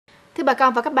Thưa bà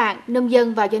con và các bạn, nông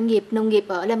dân và doanh nghiệp nông nghiệp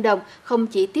ở Lâm Đồng không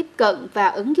chỉ tiếp cận và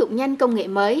ứng dụng nhanh công nghệ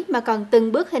mới mà còn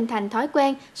từng bước hình thành thói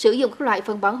quen sử dụng các loại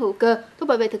phân bón hữu cơ, thuốc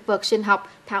bảo vệ thực vật sinh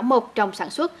học, thảo mộc trong sản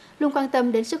xuất, luôn quan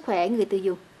tâm đến sức khỏe người tiêu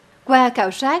dùng. Qua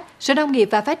khảo sát, Sở Nông nghiệp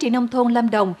và Phát triển Nông thôn Lâm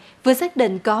Đồng vừa xác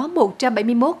định có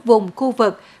 171 vùng khu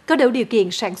vực có đủ điều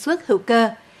kiện sản xuất hữu cơ.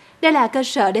 Đây là cơ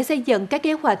sở để xây dựng các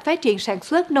kế hoạch phát triển sản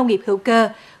xuất nông nghiệp hữu cơ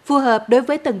phù hợp đối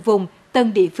với từng vùng,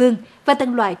 từng địa phương và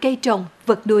từng loại cây trồng,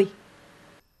 vật nuôi.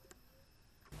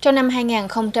 Trong năm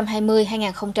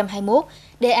 2020-2021,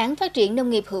 đề án phát triển nông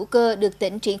nghiệp hữu cơ được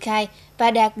tỉnh triển khai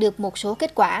và đạt được một số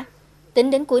kết quả.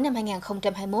 Tính đến cuối năm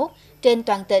 2021, trên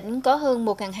toàn tỉnh có hơn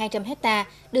 1.200 hectare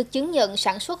được chứng nhận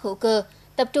sản xuất hữu cơ,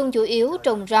 tập trung chủ yếu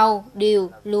trồng rau,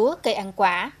 điều, lúa, cây ăn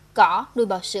quả, cỏ, nuôi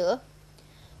bò sữa.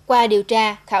 Qua điều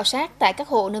tra, khảo sát tại các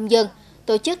hộ nông dân,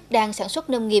 tổ chức đang sản xuất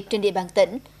nông nghiệp trên địa bàn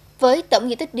tỉnh, với tổng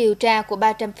diện tích điều tra của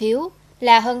 300 phiếu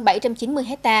là hơn 790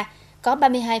 hectare, có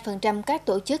 32% các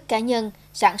tổ chức cá nhân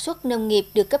sản xuất nông nghiệp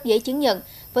được cấp giấy chứng nhận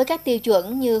với các tiêu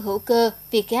chuẩn như hữu cơ,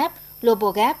 Việt Gap, Global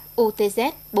Gap,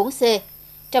 UTZ, 4C.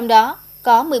 Trong đó,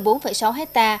 có 14,6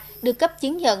 hectare được cấp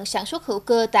chứng nhận sản xuất hữu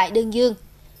cơ tại đơn dương.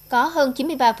 Có hơn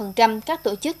 93% các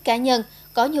tổ chức cá nhân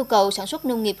có nhu cầu sản xuất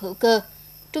nông nghiệp hữu cơ.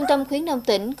 Trung tâm khuyến nông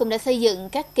tỉnh cũng đã xây dựng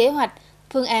các kế hoạch,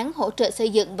 phương án hỗ trợ xây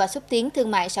dựng và xúc tiến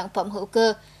thương mại sản phẩm hữu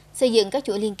cơ, xây dựng các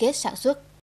chuỗi liên kết sản xuất.